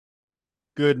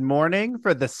Good morning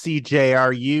for the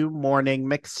CJRU morning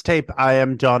mixtape. I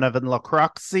am Donovan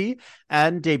LaCroixy,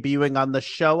 and debuting on the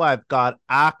show, I've got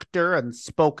actor and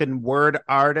spoken word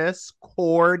artist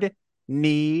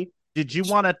Cordeny. Did you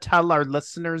want to tell our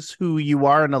listeners who you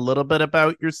are and a little bit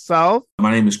about yourself?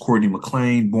 My name is Cordeny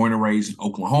McClain, born and raised in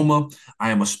Oklahoma.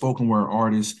 I am a spoken word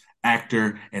artist,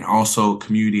 actor, and also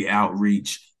community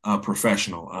outreach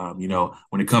professional.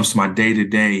 When it comes to my day to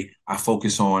day, I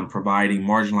focus on providing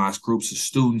marginalized groups of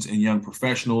students and young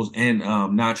professionals and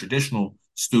non traditional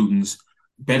students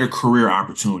better career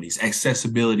opportunities,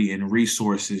 accessibility, and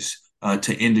resources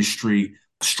to industry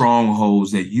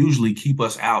strongholds that usually keep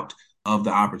us out of the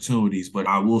opportunities. But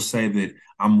I will say that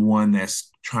I'm one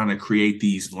that's trying to create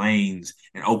these lanes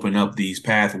and open up these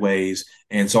pathways.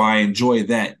 And so I enjoy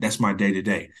that. That's my day to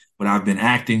day. But I've been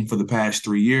acting for the past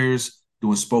 3 years,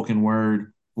 doing spoken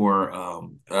word for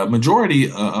a majority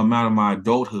amount of my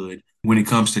adulthood when it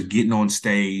comes to getting on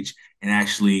stage and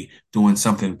actually doing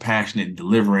something passionate and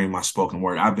delivering my spoken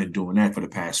word. I've been doing that for the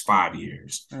past 5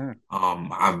 years. Mm.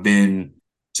 I've been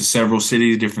to several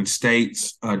cities, different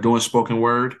states, doing spoken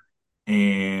word.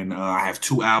 And I have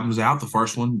two albums out. The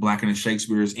first one, Blacker Than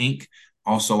Shakespeare's Ink.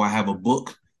 Also, I have a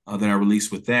book that I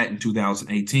released with that in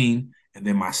 2018. And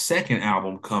then my second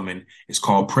album coming is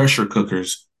called Pressure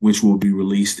Cookers, which will be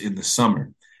released in the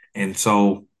summer. And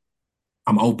so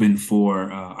I'm open for,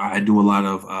 I do a lot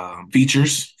of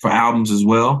features for albums as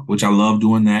well, which I love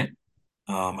doing that.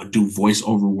 I do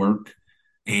voiceover work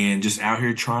and just out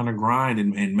here trying to grind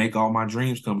and make all my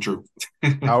dreams come true.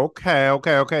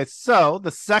 Okay. So,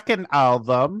 the second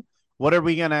album, what are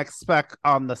we going to expect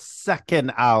on the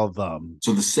second album?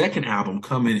 So the second album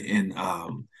coming in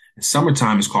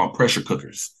summertime is called Pressure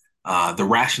Cookers. The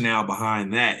rationale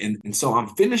behind that, and so I'm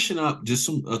finishing up just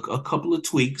a couple of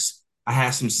tweaks. I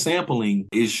had some sampling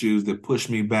issues that pushed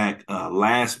me back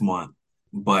last month,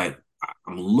 but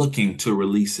I'm looking to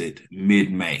release it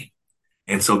mid-May.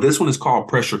 And so this one is called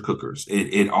Pressure Cookers.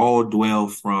 It all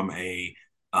dwelled from a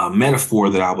metaphor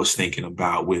that I was thinking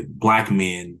about with Black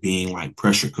men being like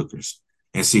pressure cookers.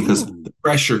 And see, because Ooh. the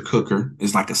pressure cooker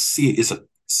is like it's a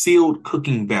sealed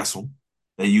cooking vessel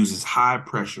that uses high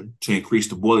pressure to increase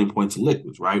the boiling points of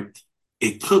liquids, right?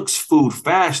 It cooks food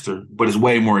faster, but it's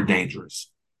way more dangerous.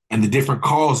 And the different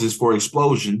causes for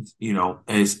explosions,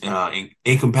 is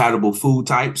incompatible food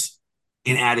types,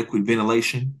 inadequate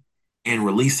ventilation, and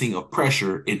releasing of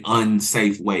pressure in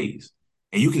unsafe ways.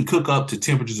 And you can cook up to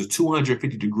temperatures of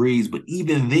 250 degrees, but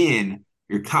even then,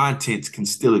 your contents can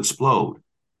still explode.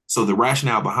 So the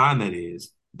rationale behind that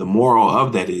is the moral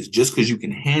of that is just because you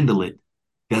can handle it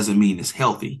doesn't mean it's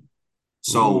healthy.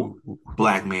 So, Ooh.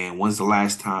 Black man, when's the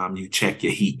last time you check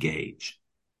your heat gauge?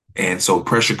 And so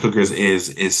pressure cookers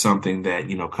is something that,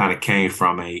 kind of came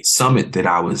from a summit that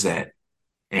I was at.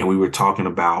 And we were talking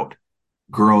about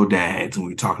girl dads and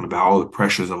we were talking about all the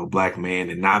pressures of a Black man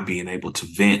and not being able to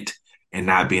vent and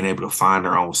not being able to find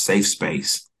their own safe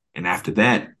space. And after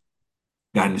that,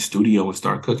 got in the studio and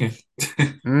started cooking.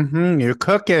 You're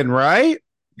cooking, right?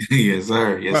 Yes,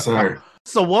 sir. Yes, sir.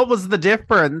 So, what was the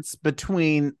difference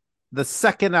between the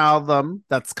second album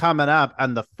that's coming up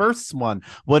and the first one?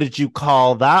 What did you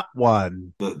call that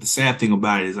one? The sad thing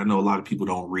about it is I know a lot of people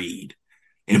don't read.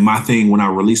 And my thing when I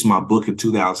released my book in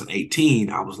 2018,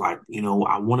 I was like,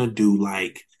 I want to do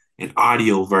like an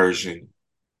audio version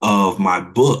of my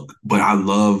book, but I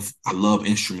love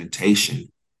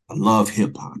instrumentation. I love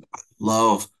hip hop. I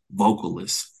love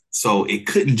vocalists. So it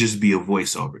couldn't just be a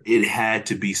voiceover. It had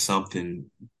to be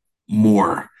something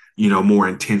more, more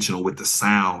intentional with the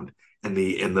sound and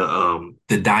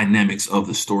the dynamics of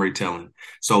the storytelling.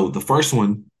 So the first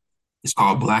one is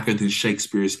called Blacker Than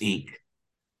Shakespeare's Ink,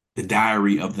 The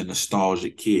Diary of the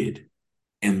Nostalgic Kid.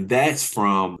 And that's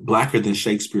from Blacker Than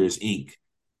Shakespeare's Ink.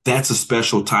 That's a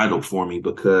special title for me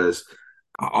because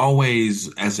I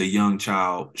always, as a young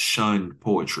child, shunned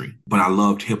poetry, but I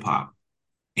loved hip hop.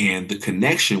 And the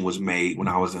connection was made when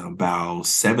I was in about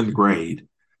seventh grade.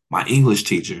 My English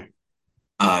teacher,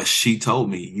 she told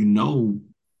me,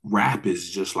 rap is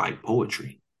just like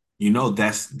poetry.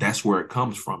 That's where it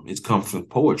comes from. It comes from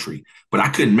poetry. But I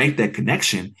couldn't make that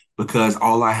connection because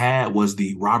all I had was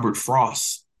the Robert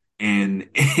Frost and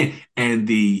and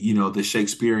the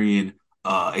Shakespearean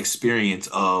experience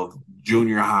of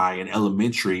junior high and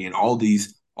elementary and all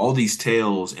these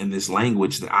tales and this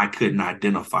language that I couldn't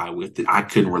identify with, that I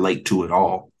couldn't relate to at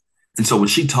all. And so when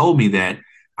she told me that,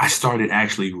 I started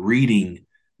actually reading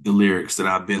the lyrics that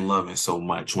I've been loving so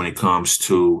much when it comes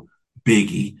to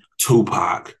Biggie,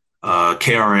 Tupac,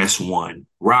 KRS-One,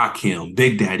 Rakim,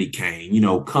 Big Daddy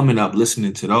Kane, coming up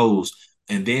listening to those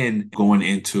and then going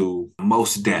into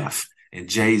Most Def and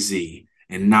Jay-Z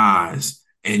and Nas,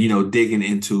 and digging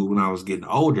into when I was getting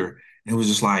older, it was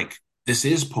just like, this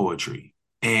is poetry.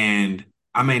 And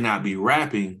I may not be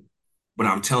rapping, but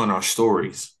I'm telling our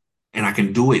stories. And I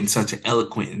can do it in such an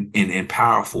eloquent and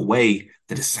powerful way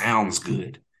that it sounds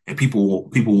good. And people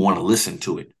want to listen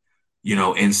to it.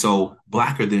 And so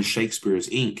Blacker Than Shakespeare's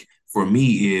Ink for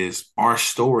me is our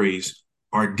stories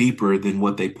are deeper than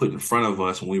what they put in front of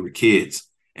us when we were kids.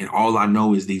 And all I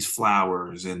know is these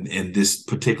flowers and these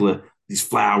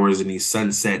flowers and these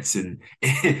sunsets and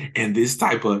these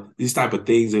type of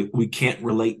things that we can't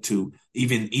relate to,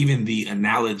 even the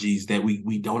analogies that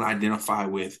we don't identify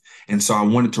with. And so I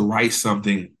wanted to write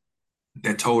something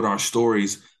that told our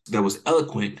stories, that was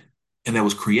eloquent and that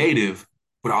was creative,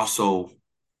 but also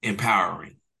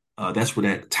empowering. That's where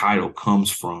that title comes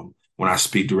from when I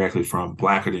speak directly from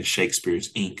Blacker Than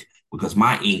Shakespeare's Ink, because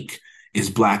my ink is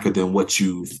blacker than what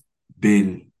you've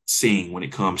been seeing when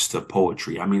it comes to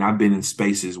poetry. I mean, I've been in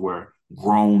spaces where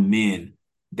grown men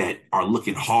that are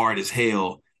looking hard as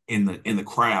hell in the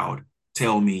crowd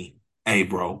tell me, "Hey,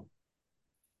 bro,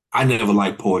 I never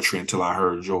liked poetry until I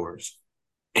heard yours."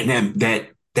 And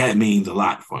that means a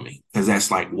lot for me because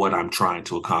that's like what I'm trying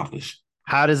to accomplish.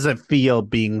 How does it feel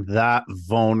being that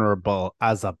vulnerable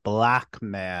as a black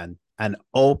man and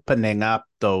opening up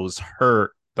those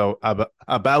hurt though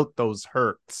about those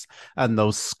hurts and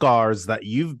those scars that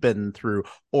you've been through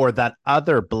or that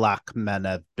other black men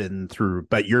have been through,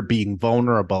 but you're being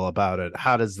vulnerable about it?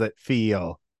 How does that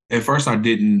feel? At first, I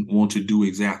didn't want to do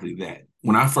exactly that.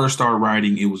 When I first started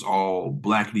writing, it was all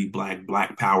blackity black,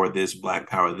 black power this, black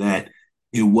power that.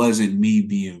 It wasn't me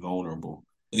being vulnerable.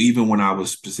 Even when I was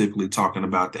specifically talking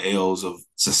about the ills of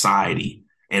society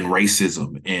and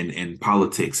racism and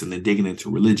politics and then digging into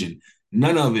religion,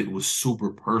 none of it was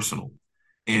super personal.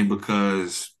 And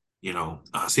because,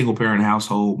 a single parent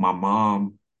household, my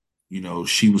mom,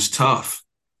 she was tough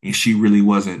and she really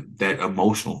wasn't that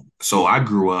emotional. So I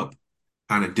grew up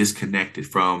kind of disconnected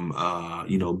from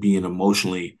being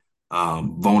emotionally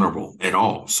vulnerable at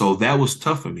all. So that was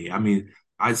tough for me. I mean,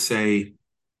 I'd say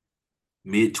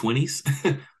mid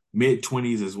 20s. Mid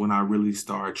 20s is when I really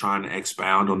started trying to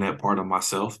expound on that part of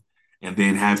myself. And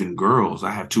then having girls,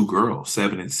 I have two girls,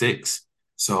 7 and 6.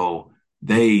 So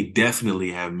they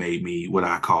definitely have made me what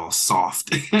I call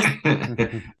soft.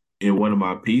 In one of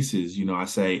my pieces, I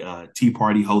say tea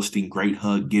party hosting, great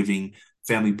hug giving,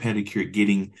 family pedicure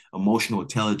getting, emotional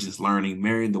intelligence learning,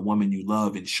 marrying the woman you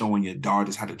love and showing your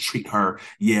daughters how to treat her.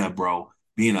 Yeah, bro,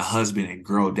 being a husband and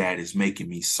girl dad is making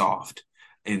me soft.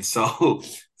 And so,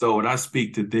 so when I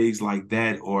speak to things like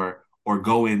that, or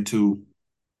go into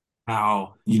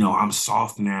how, I'm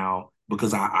soft now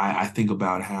because I think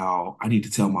about how I need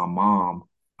to tell my mom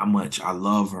how much I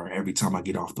love her every time I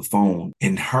get off the phone.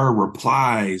 And her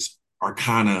replies are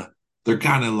they're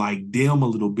kind of like dim a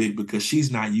little bit because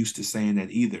she's not used to saying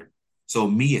that either. So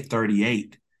me at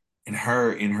 38 and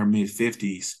her in her mid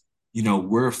 50s,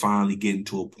 we're finally getting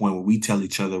to a point where we tell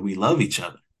each other we love each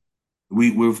other.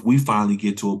 We finally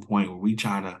get to a point where we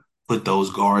trying to put those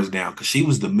guards down because she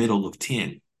was the middle of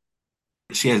 10.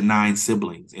 She has 9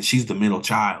 siblings and she's the middle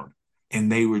child.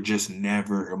 And they were just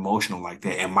never emotional like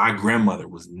that. And my grandmother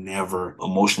was never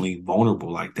emotionally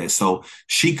vulnerable like that. So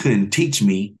she couldn't teach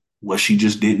me what she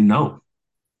just didn't know.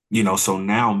 So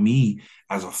now me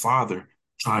as a father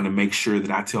trying to make sure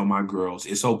that I tell my girls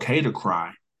it's okay to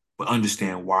cry, but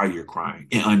understand why you're crying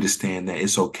and understand that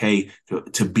it's okay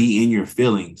to be in your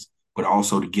feelings, but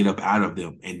also to get up out of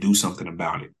them and do something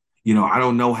about it. I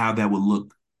don't know how that would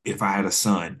look if I had a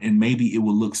son, and maybe it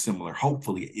will look similar.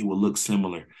 Hopefully, it will look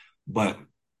similar. But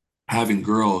having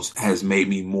girls has made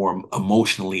me more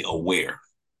emotionally aware.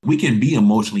 We can be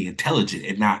emotionally intelligent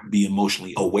and not be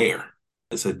emotionally aware.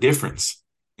 It's a difference.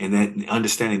 And that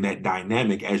understanding that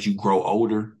dynamic as you grow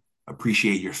older,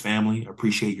 appreciate your family,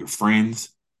 appreciate your friends,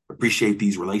 appreciate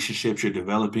these relationships you're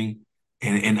developing,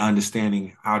 and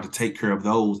understanding how to take care of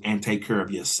those and take care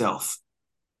of yourself.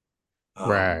 Um,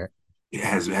 Right. it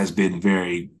has been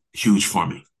very huge for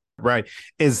me. Right.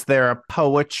 Is there a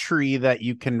poetry that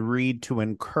you can read to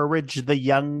encourage the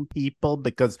young people?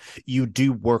 Because you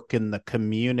do work in the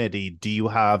community. Do you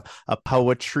have a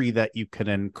poetry that you can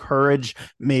encourage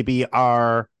maybe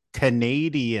our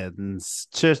Canadians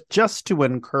just to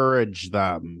encourage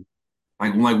them?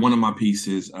 Like one of my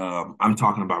pieces, I'm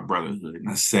talking about brotherhood, and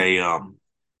I say,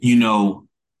 you know,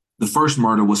 the first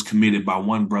murder was committed by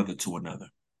one brother to another.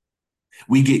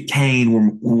 We get Cain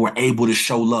when we're able to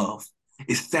show love.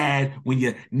 It's sad when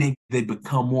you nigga they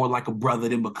become more like a brother,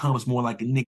 then becomes more like a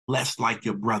nigga, less like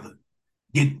your brother.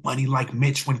 Get money like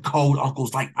Mitch when cold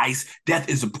uncles like ice. Death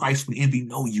is the price when envy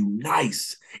know you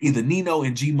nice. Either Nino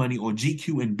and G Money or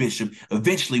GQ and Bishop.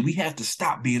 Eventually, we have to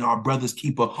stop being our brother's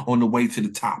keeper on the way to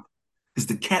the top. Because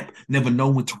the cap never know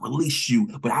when to release you,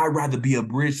 but I'd rather be a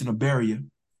bridge than a barrier.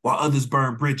 While others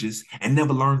burn bridges and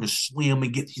never learn to swim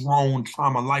and get thrown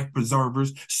trauma life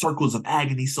preservers, circles of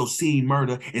agony, so seeing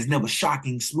murder is never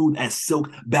shocking, smooth as silk,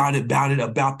 bout it,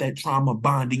 about that trauma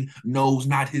bonding, knows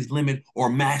not his limit or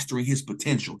mastering his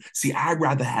potential. See, I'd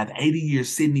rather have 80 years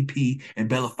Sidney P. and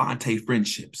Belafonte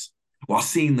friendships while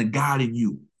seeing the God in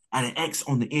you. And an X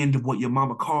on the end of what your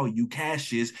mama call you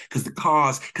cash is, because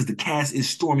the cast is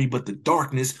stormy, but the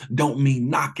darkness don't mean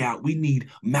knockout. We need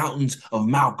mountains of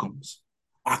Malcolms.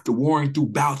 After warring through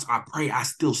bouts, I pray I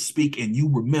still speak and you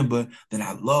remember that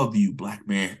I love you, black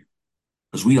man,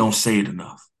 because we don't say it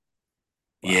enough.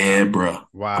 Yeah, Wow. bruh, I'm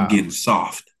Wow. getting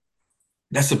soft.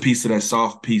 That's a piece of that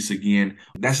soft piece again.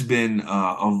 That's been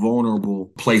a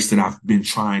vulnerable place that I've been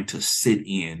trying to sit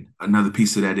in. Another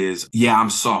piece of that is, yeah, I'm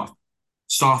soft.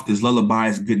 Soft as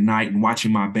lullabies, good night, and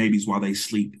watching my babies while they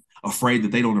sleep. Afraid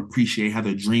that they don't appreciate how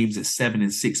their dreams at 7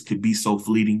 and 6 could be so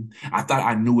fleeting. I thought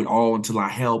I knew it all until I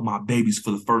held my babies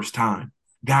for the first time.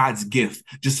 God's gift,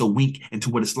 just a wink into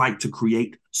what it's like to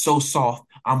create. So soft,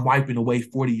 I'm wiping away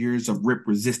 40 years of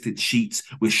rip-resistant sheets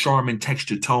with Charmin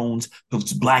texture tones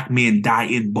because black men die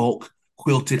in bulk.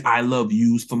 Quilted I love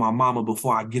yous for my mama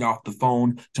before I get off the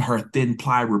phone to her thin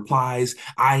ply replies.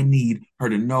 I need her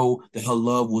to know that her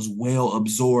love was well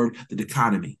absorbed. The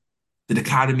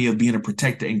dichotomy of being a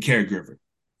protector and caregiver.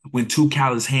 When two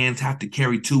callous hands have to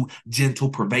carry two gentle,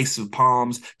 pervasive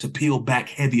palms to peel back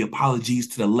heavy apologies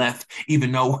to the left,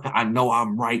 even though I know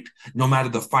I'm right. No matter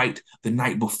the fight, the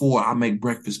night before I make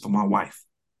breakfast for my wife.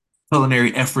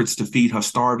 Culinary efforts to feed her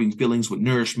starving feelings with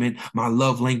nourishment. My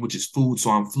love language is food, so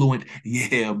I'm fluent.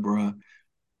 Yeah, bruh,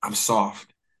 I'm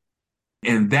soft.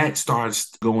 And that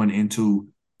starts going into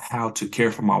how to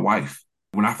care for my wife.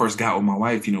 When I first got with my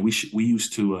wife, we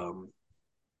used to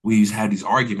have these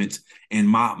arguments, and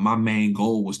my main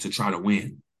goal was to try to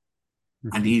win.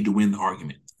 I Mhm. needed to win the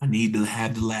argument. I need to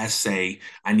have the last say.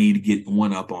 I need to get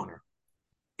one up on her.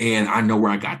 And I know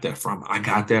where I got that from. I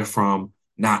got that from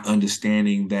not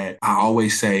understanding that I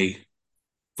always say,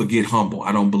 forget humble.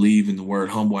 I don't believe in the word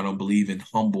humble. I don't believe in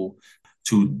humble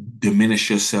to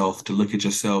diminish yourself, to look at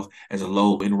yourself as a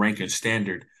low in rank and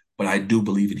standard. But I do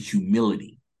believe in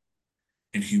humility.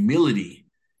 And humility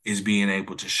is being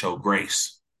able to show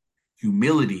grace.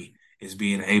 Humility is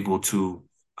being able to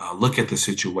look at the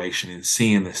situation and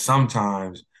seeing that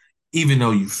sometimes, even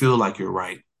though you feel like you're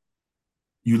right,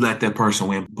 you let that person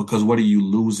win because what are you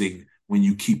losing when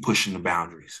you keep pushing the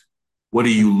boundaries? What are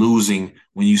you losing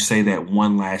when you say that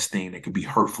one last thing that could be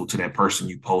hurtful to that person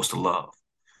you post to love?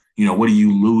 You know, what are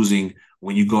you losing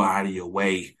when you go out of your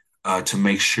way to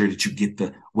make sure that you get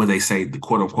what they say, the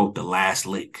quote unquote, the last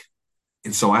lick?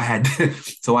 And so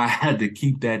so I had to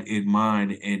keep that in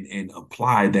mind and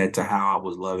apply that to how I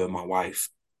was loving my wife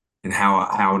and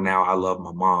how now I love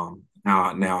my mom,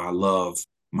 how now I love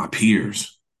my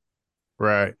peers.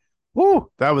 Right.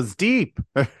 Woo, that was deep.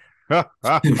 I'm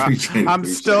Appreciate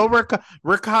still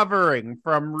recovering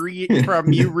from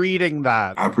you it. reading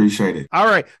that. I appreciate it. All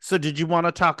right. So did you want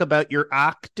to talk about your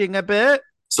acting a bit?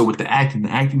 So with the acting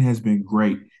has been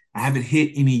great. I haven't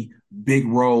hit any big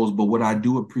roles, but what I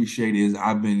do appreciate is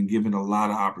I've been given a lot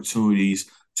of opportunities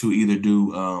to either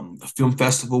do film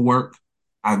festival work.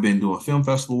 I've been doing film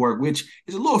festival work, which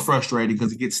is a little frustrating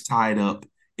because it gets tied up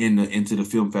into the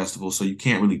film festival, so you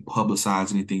can't really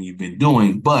publicize anything you've been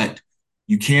doing. But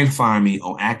you can find me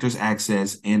on Actors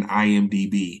Access and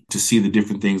IMDb to see the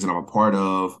different things that I'm a part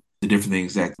of, the different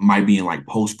things that might be in like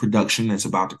post production that's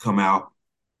about to come out.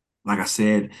 Like I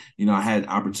said, I had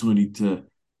opportunity to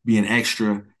be an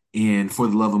extra in For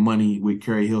the Love of Money with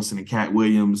Carrie Hilson and Cat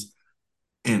Williams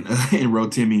and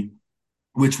Rotimi,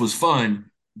 which was fun.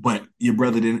 But your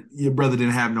brother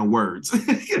didn't have no words.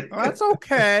 Well, that's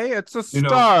okay. It's a you know,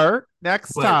 start.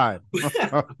 Next but time.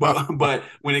 but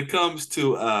when it comes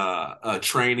to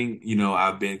training,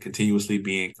 I've been continuously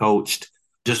being coached,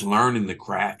 just learning the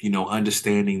craft,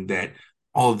 understanding that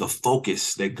all of the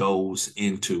focus that goes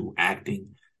into acting,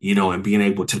 and being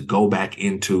able to go back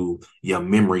into your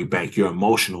memory bank, your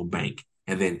emotional bank,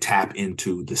 and then tap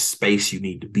into the space you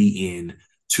need to be in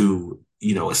to,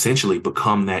 essentially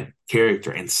become that character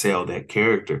and sell that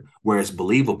character where it's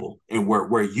believable and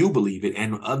where you believe it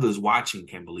and others watching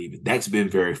can believe it. That's been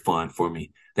very fun for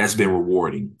me. That's been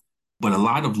rewarding. But a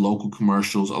lot of local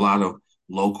commercials, a lot of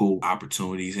local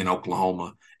opportunities in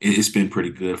Oklahoma, it's been pretty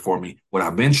good for me. What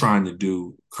I've been trying to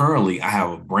do currently, I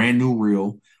have a brand new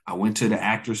reel. I went to the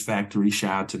Actors Factory,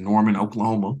 shout out to Norman,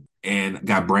 Oklahoma, and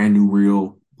got brand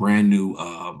new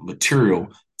material.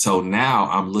 So now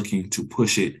I'm looking to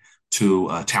push it to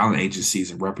talent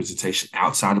agencies and representation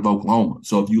outside of Oklahoma.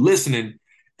 So if you're listening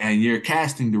and you're a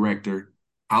casting director,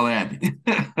 holla at me.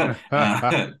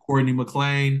 Cordeny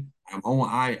McClain. I'm on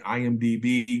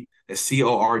IMDb. That's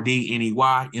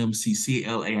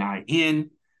CordneymcClain,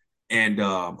 and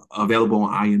available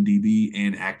on IMDb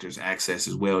and Actors Access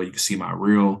as well. You can see my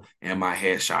reel and my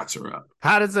headshots are up.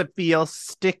 How does it feel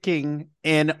sticking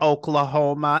in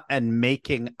Oklahoma and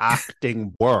making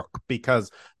acting work?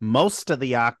 Because most of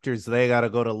the actors, they got to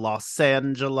go to Los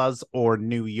Angeles or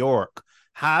New York.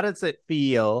 How does it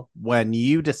feel when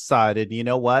you decided, you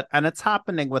know what? And it's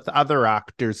happening with other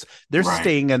actors. They're Right.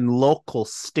 staying in local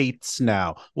states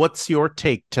now. What's your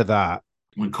take to that?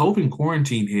 When COVID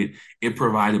quarantine hit, it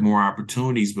provided more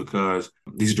opportunities because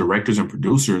these directors and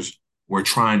producers were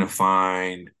trying to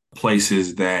find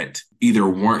places that either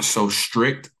weren't so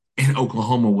strict, and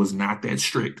Oklahoma was not that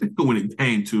strict when it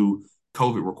came to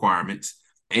COVID requirements,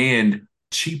 and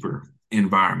cheaper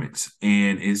environments.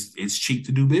 And it's cheap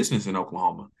to do business in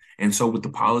Oklahoma. And so with the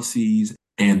policies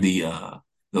and the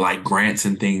like grants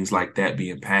and things like that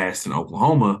being passed in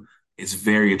Oklahoma, it's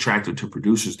very attractive to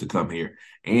producers to come here.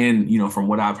 And, from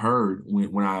what I've heard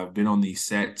when I've been on these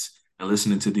sets and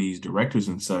listening to these directors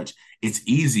and such, it's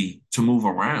easy to move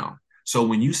around. So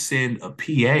when you send a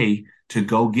PA to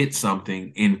go get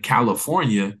something in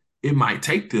California, it might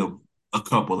take them a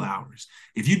couple hours.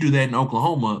 If you do that in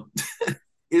Oklahoma,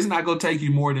 it's not going to take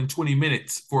you more than 20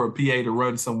 minutes for a PA to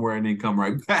run somewhere and then come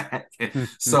right back.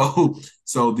 So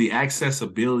the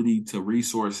accessibility to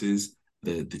resources,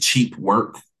 the cheap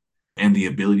work, and the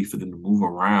ability for them to move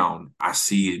around, I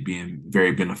see it being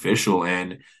very beneficial.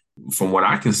 And from what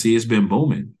I can see, it's been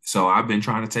booming. So I've been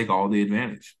trying to take all the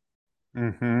advantage.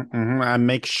 And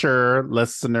make sure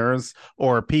listeners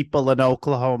or people in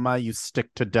Oklahoma, you stick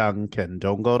to Duncan.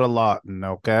 Don't go to Lawton,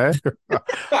 okay?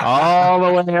 All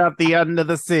the way at the end of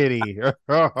the city.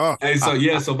 Hey, so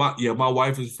yeah, my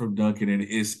wife is from Duncan, and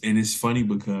it's funny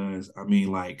because I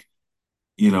mean, like,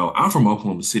 I'm from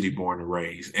Oklahoma City, born and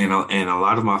raised, and a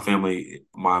lot of my family,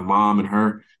 my mom and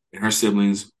her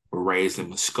siblings were raised in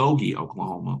Muskogee,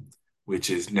 Oklahoma, which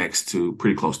is next to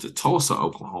pretty close to Tulsa,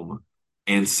 Oklahoma.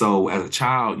 And so as a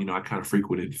child, I kind of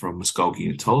frequented from Muskogee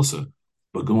and Tulsa,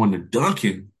 but going to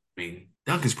Duncan, I mean,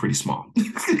 Duncan's pretty small.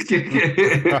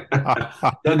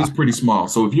 Duncan's pretty small.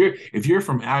 So if you're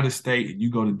from out of state and you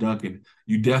go to Duncan,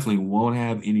 you definitely won't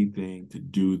have anything to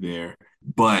do there.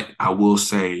 But I will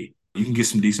say you can get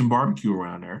some decent barbecue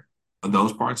around there.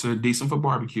 Those parts are decent for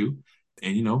barbecue.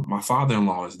 And my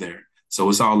father-in-law is there. So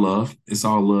it's all love. It's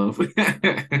all love.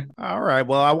 All right.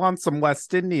 Well, I want some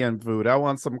West Indian food. I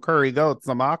want some curry goat,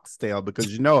 some oxtail,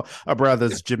 because a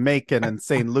brother's Jamaican and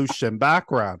St. Lucian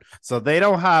background. So they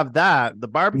don't have that. The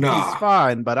barbecue's Nah,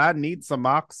 fine, but I need some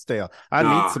oxtail. I need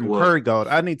nah. some Well, curry goat.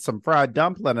 I need some fried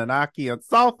dumpling and ackee and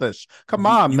saltfish. Come you,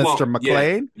 on, you Mr. won't, yeah,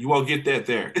 McClain. you won't get that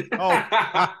there.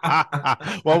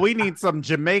 Oh, well, we need some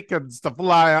Jamaicans to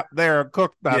fly up there and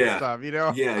cook that Yeah. stuff.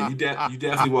 Yeah, you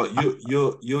definitely won't.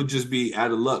 You'll just be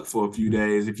out of luck for a few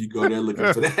days if you go there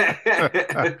looking for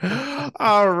that.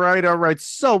 All right, all right.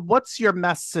 So, what's your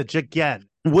message again?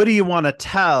 What do you want to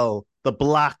tell the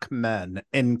Black men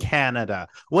in Canada?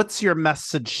 What's your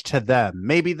message to them?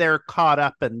 Maybe they're caught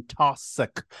up in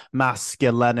toxic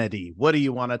masculinity. What do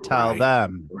you want to tell Right,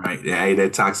 them? right. Yeah, hey,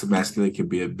 that toxic masculinity can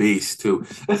be a beast too.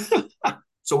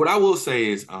 So what I will say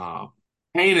is,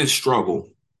 pain and struggle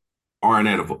are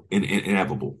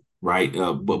inevitable, right?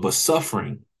 But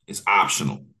suffering is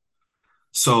optional.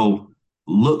 So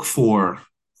look for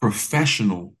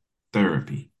professional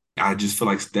therapy. I just feel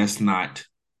like that's not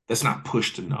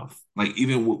pushed enough. Like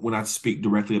even when I speak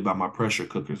directly about my pressure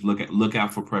cookers, look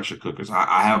out for pressure cookers.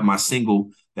 I have my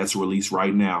single that's released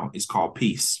right now. It's called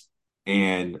Peace,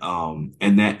 and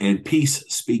Peace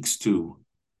speaks to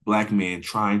Black men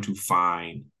trying to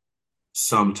find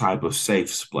some type of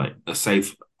a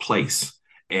safe place,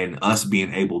 and us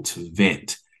being able to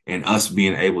vent, and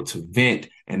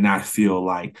not feel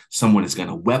like someone is going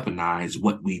to weaponize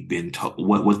what we've been told,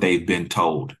 what they've been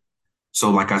told. So,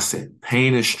 like I said,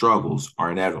 pain and struggles are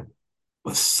inevitable,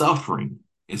 but suffering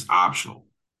is optional.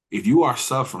 If you are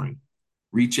suffering,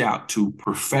 reach out to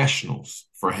professionals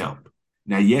for help.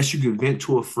 Now, yes, you can vent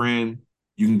to a friend,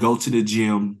 you can go to the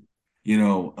gym,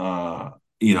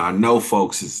 I know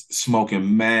folks is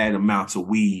smoking mad amounts of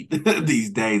weed these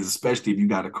days, especially if you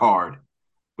got a card.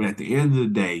 But at the end of the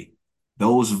day,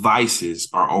 those vices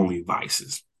are only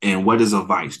vices. And what does a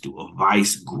vice do? A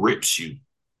vice grips you.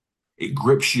 It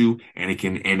grips you and it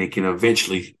can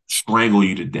eventually strangle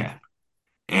you to death.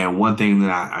 And one thing that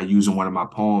I use in one of my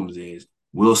poems is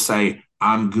we'll say,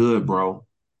 I'm good, bro,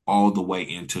 all the way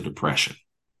into depression.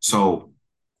 So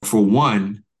for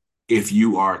one, if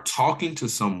you are talking to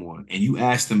someone and you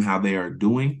ask them how they are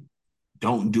doing,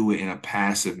 don't do it in a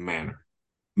passive manner.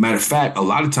 Matter of fact, a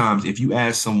lot of times if you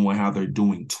ask someone how they're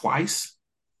doing twice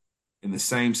in the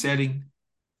same setting,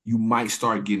 you might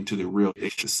start getting to the real the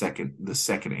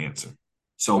second answer.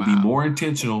 So Wow. be more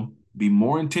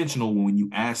intentional when you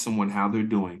ask someone how they're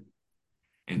doing.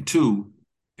 And two,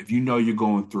 if you know you're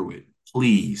going through it,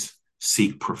 please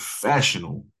seek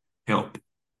professional help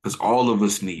because all of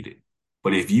us need it.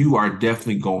 But if you are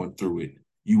definitely going through it,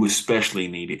 you especially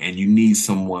need it. And you need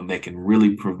someone that can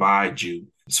really provide you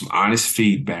some honest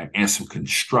feedback and some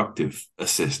constructive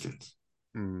assistance.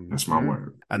 That's my Mhm.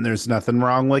 word. And there's nothing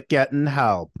wrong with getting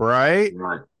help, right?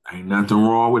 Right. Ain't nothing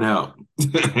wrong with help.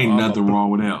 Well, Ain't nothing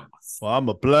wrong with help. I'm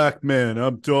a black man.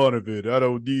 I'm Donovan. I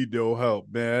don't need no help,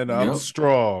 man. I'm Yep.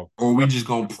 strong. Or we just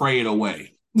gonna pray it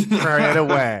away. Pray it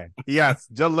away. Yes,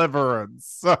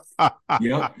 deliverance.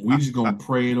 Yep, we just gonna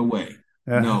pray it away.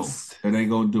 No, Yes. that ain't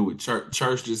gonna do it.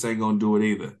 Church just ain't gonna do it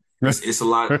either. It's a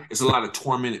lot of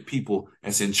tormented people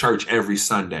that's in church every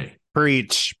Sunday.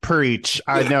 Preach, preach.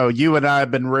 I know you and I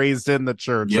have been raised in the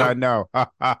church. I Yep, know.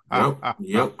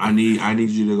 yep. I need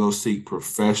you to go seek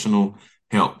professional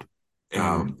help.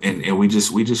 Mm. And we just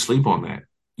sleep on that.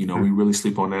 You know, we really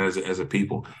sleep on that as a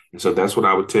people. And so that's what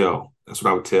I would tell. That's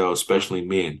what I would tell, especially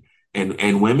men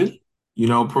and women. You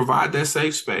know, provide that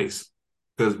safe space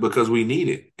because we need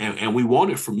it and we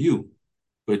want it from you.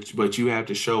 But you have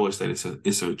to show us that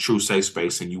it's a true safe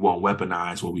space and you won't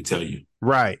weaponize what we tell you.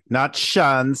 Right. Not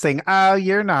shun, saying, oh,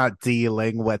 you're not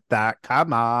dealing with that.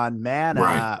 Come on, man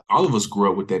Right. up. All of us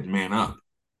grew up with that man up.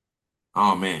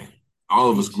 Oh man. All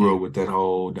of Me us grew too. up with that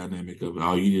whole dynamic of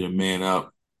oh, you need a man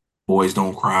up, boys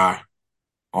don't cry,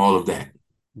 all of that,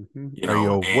 Mhm. you Are you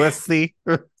know, a and wussy?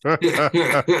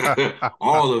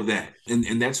 all of that.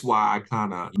 And that's why I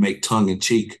kind of make tongue in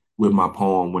cheek with my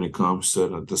poem when it comes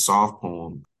to the soft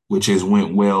poem, which has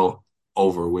went well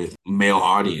over with male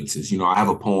audiences. You know, I have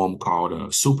a poem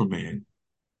called Superman,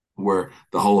 where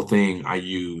the whole thing I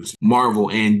use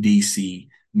Marvel and DC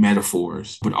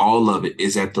metaphors, but all of it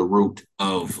is at the root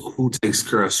of who takes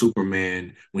care of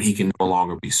Superman when he can no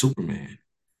longer be Superman.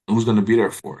 And who's going to be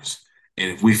there for us?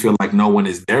 And if we feel like no one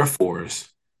is there for us,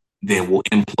 then we'll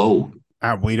implode.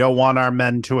 And we don't want our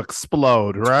men to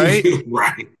explode, right?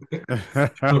 Right.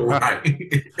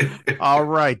 Right. All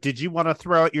right. Did you want to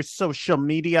throw out your social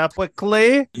media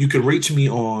quickly? You can reach me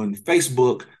on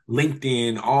Facebook,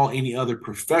 LinkedIn, all any other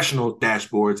professional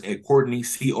dashboards at Cordeny,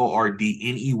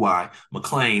 Cordney,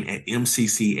 McClain at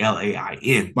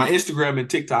MCCLAIN. My Instagram and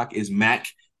TikTok is MAC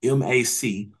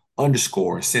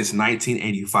underscore since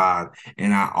 1985.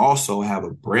 And I also have a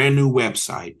brand new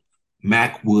website,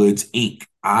 Macwoods Inc.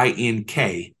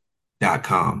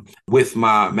 INK.com. With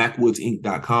my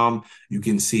MacWoodsInc.com, you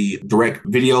can see direct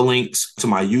video links to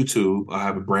my YouTube. I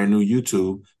have a brand new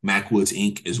YouTube, MacWoods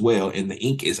Inc. as well. And the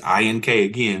Inc is INK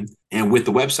again. And with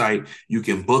the website, you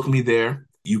can book me there.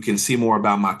 You can see more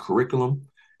about my curriculum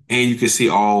and you can see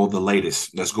all the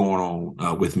latest that's going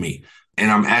on with me. And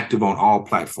I'm active on all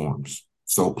platforms.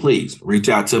 So please reach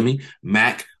out to me,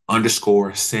 Mac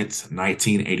underscore since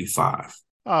 1985.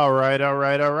 All right. All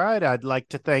right. All right. I'd like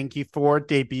to thank you for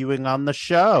debuting on the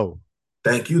show.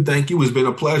 Thank you. Thank you. It's been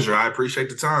a pleasure. I appreciate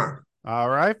the time. All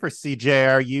right. For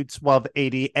CJRU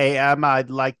 1280 AM, I'd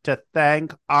like to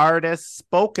thank artists,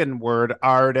 spoken word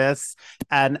artists,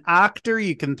 and actor.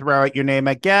 You can throw out your name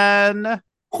again.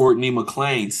 Cordeny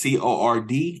McClain,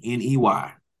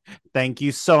 Cordney. Thank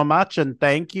you so much. And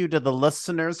thank you to the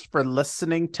listeners for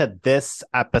listening to this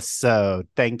episode.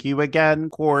 Thank you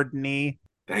again, Cordeny.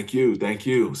 Thank you. Thank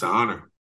you. It's an honor.